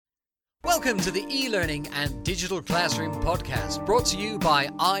Welcome to the e-learning and digital classroom podcast, brought to you by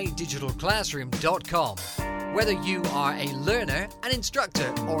idigitalclassroom.com. Whether you are a learner, an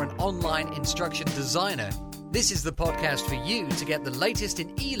instructor, or an online instruction designer, this is the podcast for you to get the latest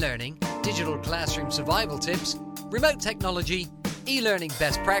in e-learning, digital classroom survival tips, remote technology, e-learning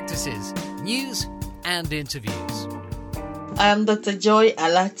best practices, news, and interviews. I am Dr. Joy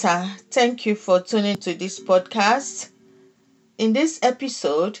Alata. Thank you for tuning to this podcast. In this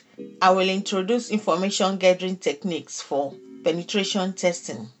episode, I will introduce information gathering techniques for penetration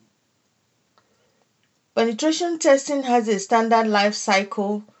testing. Penetration testing has a standard life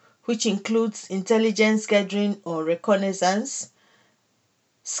cycle which includes intelligence gathering or reconnaissance,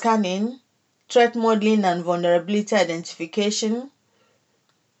 scanning, threat modeling and vulnerability identification,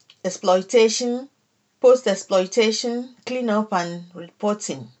 exploitation, post-exploitation, cleanup and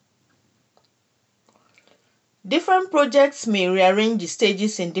reporting. Different projects may rearrange the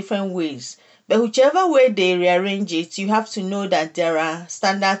stages in different ways, but whichever way they rearrange it, you have to know that there are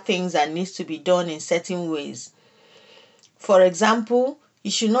standard things that needs to be done in certain ways. For example,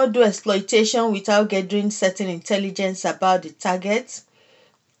 you should not do exploitation without gathering certain intelligence about the target.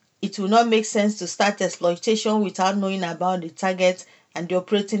 It will not make sense to start exploitation without knowing about the target and the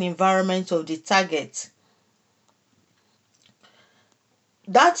operating environment of the target.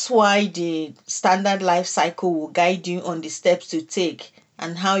 That's why the standard life cycle will guide you on the steps to take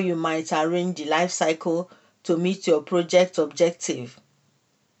and how you might arrange the life cycle to meet your project objective.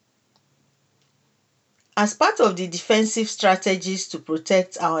 As part of the defensive strategies to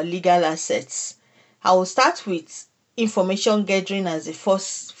protect our legal assets, I will start with information gathering as the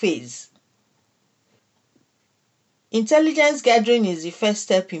first phase. Intelligence gathering is the first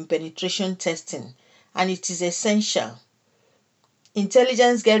step in penetration testing, and it is essential.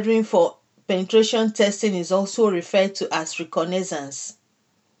 Intelligence gathering for penetration testing is also referred to as reconnaissance.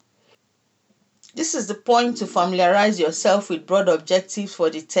 This is the point to familiarize yourself with broad objectives for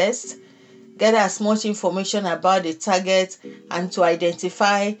the test, gather as much information about the target, and to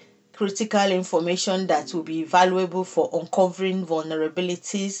identify critical information that will be valuable for uncovering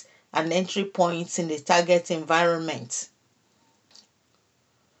vulnerabilities and entry points in the target environment.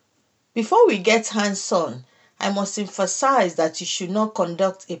 Before we get hands-on, I must emphasize that you should not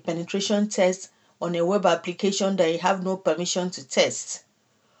conduct a penetration test on a web application that you have no permission to test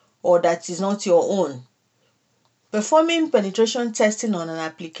or that is not your own. Performing penetration testing on an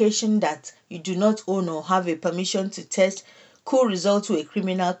application that you do not own or have a permission to test could result to a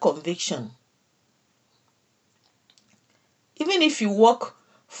criminal conviction. Even if you work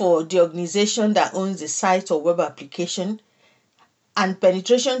for the organization that owns the site or web application and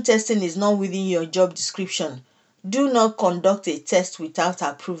penetration testing is not within your job description, do not conduct a test without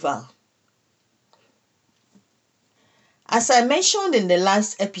approval. As I mentioned in the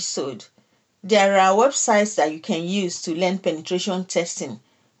last episode, there are websites that you can use to learn penetration testing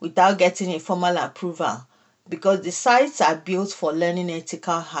without getting a formal approval because the sites are built for learning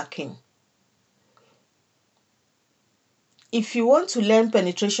ethical hacking. If you want to learn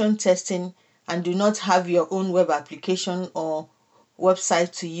penetration testing and do not have your own web application or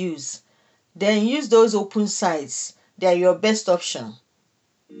website to use, then use those open sites. They are your best option.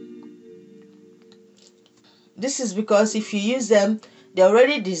 This is because if you use them, they're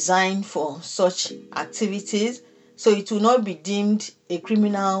already designed for such activities, so it will not be deemed a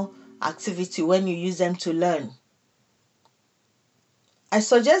criminal activity when you use them to learn. I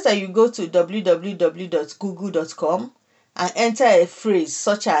suggest that you go to www.google.com and enter a phrase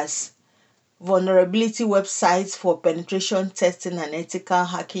such as vulnerability websites for penetration testing and ethical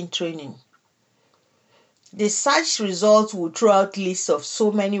hacking training. The search results will throw out lists of so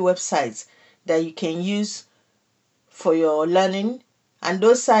many websites that you can use for your learning, and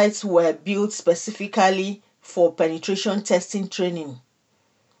those sites were built specifically for penetration testing training.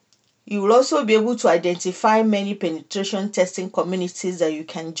 You will also be able to identify many penetration testing communities that you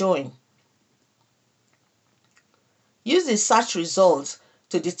can join. Use the search results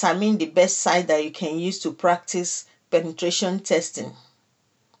to determine the best site that you can use to practice penetration testing.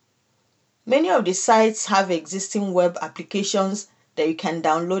 Many of the sites have existing web applications that you can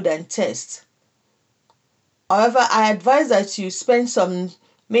download and test. However, I advise that you spend some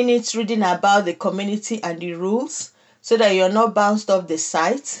minutes reading about the community and the rules so that you're not bounced off the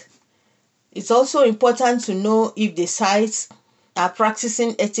site. It's also important to know if the sites are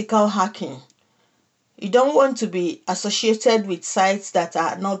practicing ethical hacking. You don't want to be associated with sites that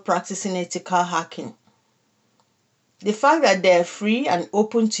are not practicing ethical hacking. The fact that they are free and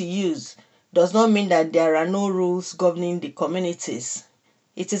open to use does not mean that there are no rules governing the communities.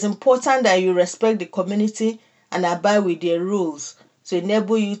 It is important that you respect the community and abide with their rules to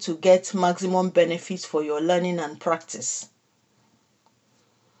enable you to get maximum benefits for your learning and practice.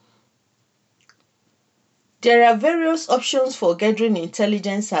 There are various options for gathering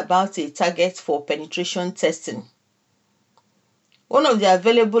intelligence about a target for penetration testing. One of the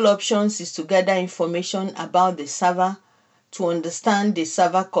available options is to gather information about the server to understand the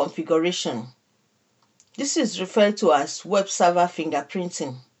server configuration. This is referred to as web server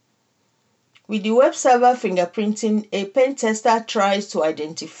fingerprinting. With the web server fingerprinting, a pen tester tries to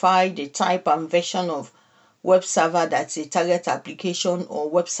identify the type and version of web server that a target application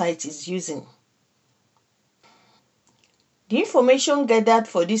or website is using. The information gathered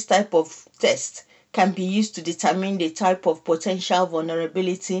for this type of test can be used to determine the type of potential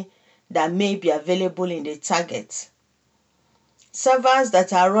vulnerability that may be available in the target. Servers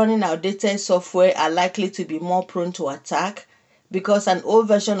that are running outdated software are likely to be more prone to attack because an old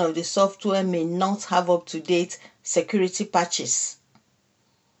version of the software may not have up-to-date security patches.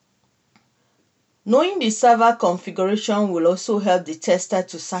 Knowing the server configuration will also help the tester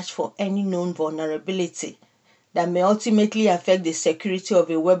to search for any known vulnerability that may ultimately affect the security of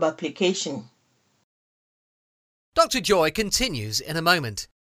a web application. Dr. Joy continues in a moment.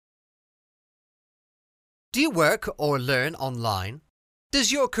 Do you work or learn online?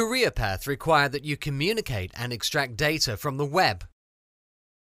 Does your career path require that you communicate and extract data from the web?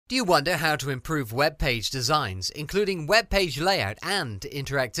 Do you wonder how to improve web page designs, including web page layout and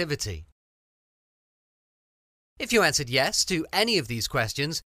interactivity? If you answered yes to any of these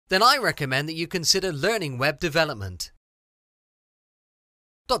questions, then I recommend that you consider learning web development.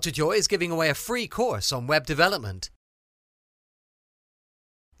 Dr. Joy is giving away a free course on web development.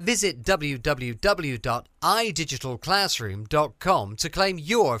 Visit www.idigitalclassroom.com to claim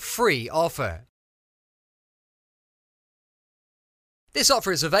your free offer. This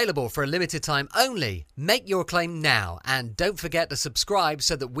offer is available for a limited time only. Make your claim now and don't forget to subscribe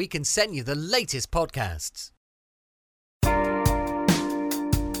so that we can send you the latest podcasts.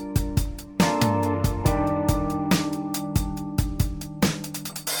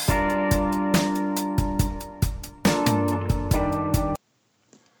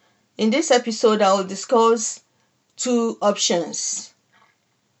 In this episode, I will discuss two options,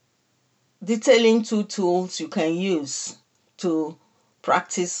 detailing two tools you can use to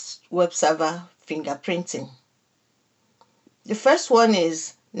practice web server fingerprinting. The first one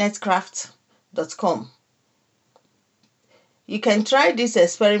is netcraft.com. You can try this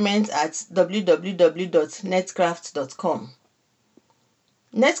experiment at www.netcraft.com.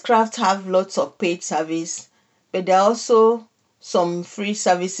 Netcraft have lots of paid service, but there are also some free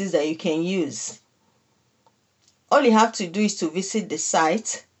services that you can use. All you have to do is to visit the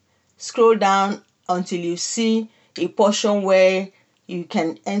site, scroll down until you see a portion where you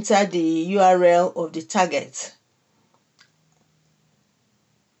can enter the URL of the target.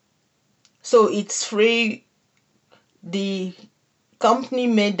 So it's free. The company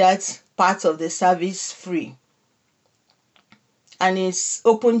made that part of the service free, and it's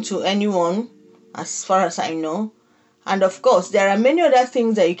open to anyone as far as I know. And of course, there are many other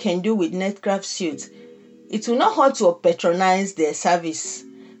things that you can do with Netcraft Suite. It will not hurt to patronize their service,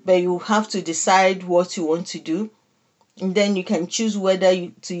 but you have to decide what you want to do. And then you can choose whether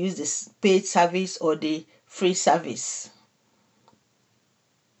to use the paid service or the free service.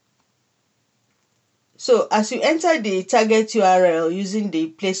 So as you enter the target URL using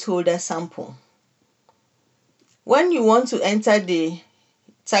the placeholder sample, when you want to enter the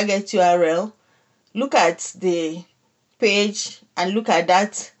target URL, look at the page and look at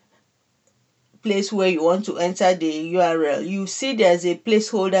that place where you want to enter the URL. You see there's a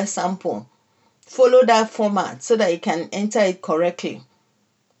placeholder sample. Follow that format so that you can enter it correctly.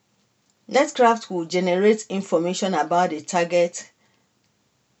 Netcraft will generate information about the target.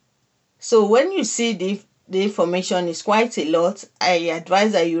 So when you see the information is quite a lot, I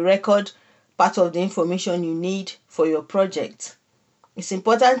advise that you record part of the information you need for your project. It's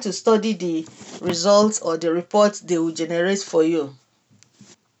important to study the results or the report they will generate for you.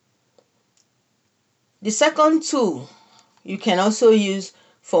 The second tool you can also use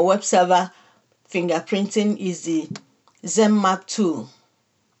for web server fingerprinting is the ZenMap tool.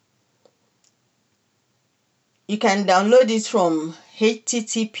 You can download it from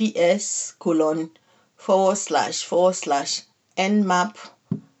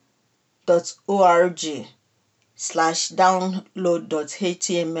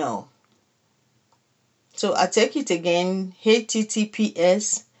So I take it again,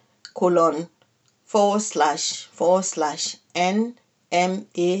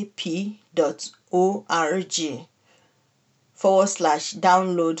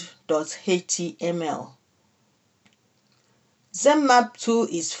 ZenMap tool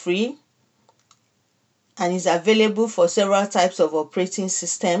is free and is available for several types of operating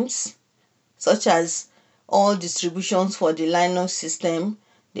systems, such as all distributions for the Linux system,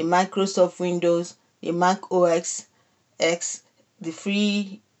 the Microsoft Windows, the Mac OS X, the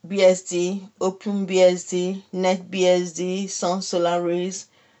free BSD, OpenBSD, NetBSD, Sun Solaris,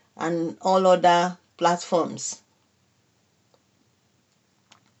 and all other platforms.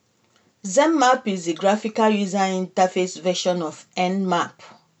 ZenMap is the graphical user interface version of Nmap.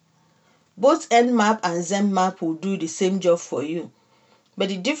 Both Nmap and ZenMap will do the same job for you, but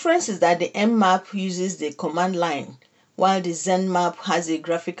the difference is that the Nmap uses the command line, while the ZenMap has a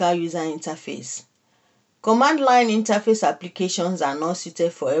graphical user interface. Command line interface applications are not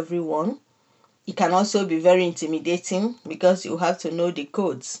suited for everyone. It can also be very intimidating because you have to know the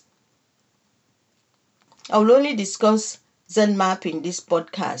codes. I will only discuss ZenMap in this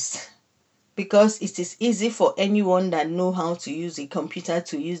podcast because it is easy for anyone that knows how to use a computer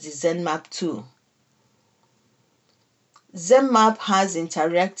to use the ZenMap tool. ZenMap has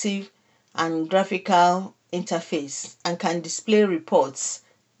interactive and graphical interface and can display reports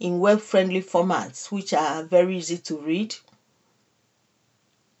in web-friendly formats which are very easy to read.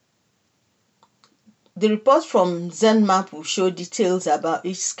 The report from ZenMap will show details about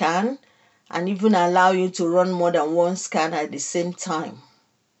each scan and even allow you to run more than one scan at the same time.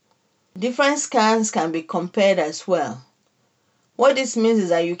 Different scans can be compared as well. What this means is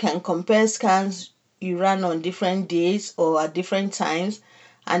that you can compare scans you ran on different days or at different times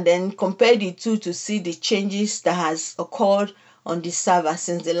and then compare the two to see the changes that has occurred on the server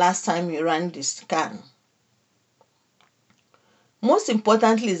since the last time you ran the scan. Most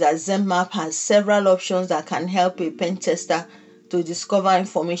importantly is that ZenMap has several options that can help a pen tester to discover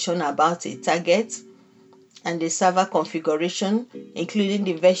information about a target and the server configuration, including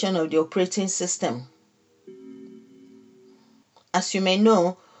the version of the operating system. As you may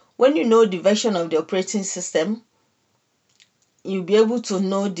know, when you know the version of the operating system, you'll be able to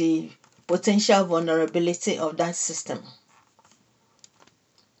know the potential vulnerability of that system.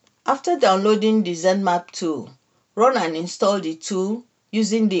 After downloading the ZenMap tool, run and install the tool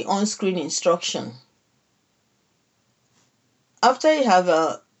using the on-screen instruction. After you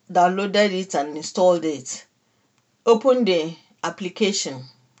have downloaded it and installed it, open the application.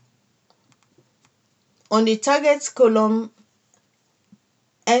 On the targets column,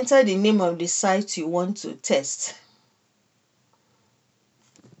 enter the name of the site you want to test.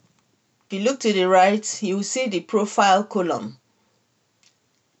 If you look to the right, you will see the profile column.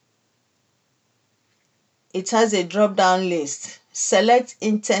 It has a drop-down list. Select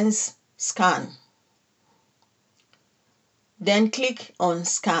Intense Scan. Then click on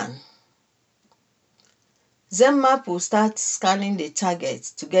Scan. ZenMap will start scanning the target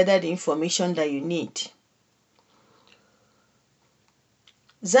to gather the information that you need.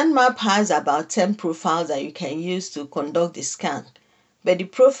 ZenMap has about 10 profiles that you can use to conduct the scan, but the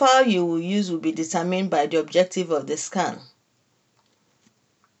profile you will use will be determined by the objective of the scan.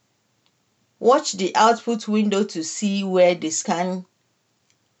 Watch the output window to see where the scan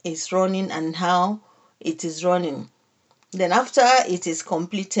is running and how it is running. Then after it is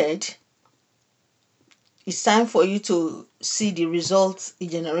completed, it's time for you to see the results it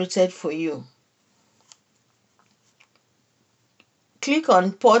generated for you. Click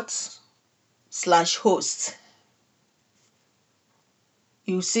on port/host.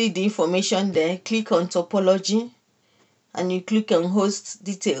 You see the information there. Click on topology and you click on host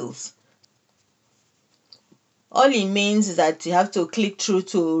details. All it means is that you have to click through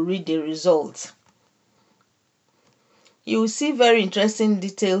to read the results. You will see very interesting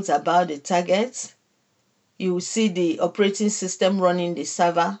details about the target. You will see the operating system running the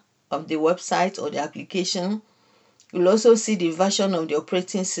server of the website or the application. You'll also see the version of the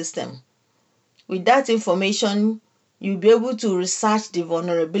operating system. With that information, you'll be able to research the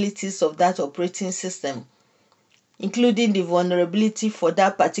vulnerabilities of that operating system, including the vulnerability for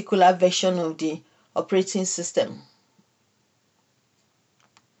that particular version of the operating system.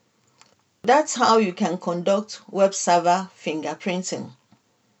 That's how you can conduct web server fingerprinting.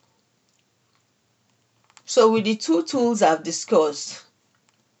 So with the two tools I've discussed,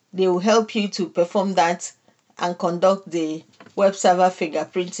 they will help you to perform that and conduct the web server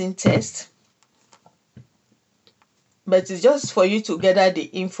fingerprinting test. But it's just for you to gather the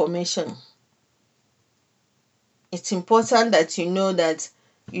information. It's important that you know that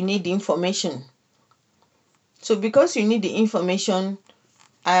you need the information. So because you need the information,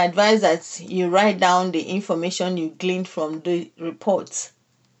 I advise that you write down the information you gleaned from the reports.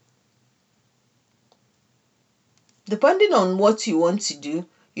 Depending on what you want to do,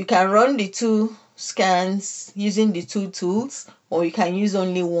 you can run the two scans using the two tools, or you can use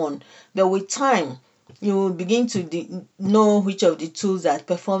only one. But with time, you will begin to know which of the tools that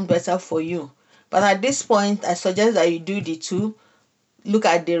perform better for you. But at this point, I suggest that you do the two. Look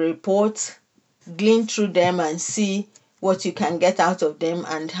at the report, glean through them and see what you can get out of them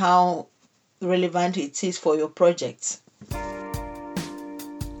and how relevant it is for your project.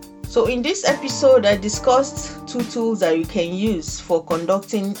 So in this episode, I discussed two tools that you can use for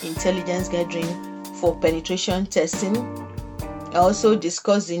conducting intelligence gathering for penetration testing. I also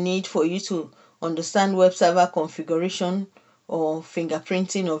discussed the need for you to understand web server configuration or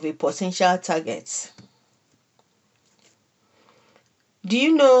fingerprinting of a potential target. Do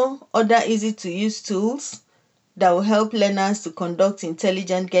you know other easy-to-use tools that will help learners to conduct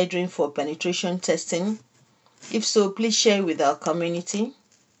intelligent gathering for penetration testing? If so, please share with our community.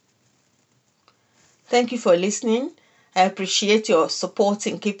 Thank you for listening. I appreciate your support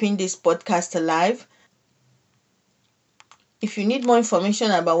in keeping this podcast alive. If you need more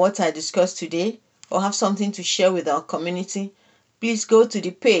information about what I discussed today or have something to share with our community, please go to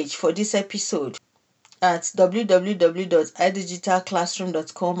the page for this episode at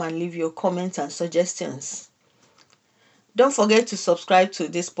www.idigitalclassroom.com and leave your comments and suggestions. Don't forget to subscribe to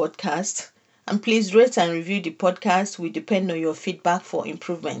this podcast, and please rate and review the podcast. We depend on your feedback for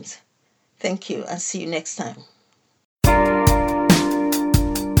improvement. Thank you and see you next time.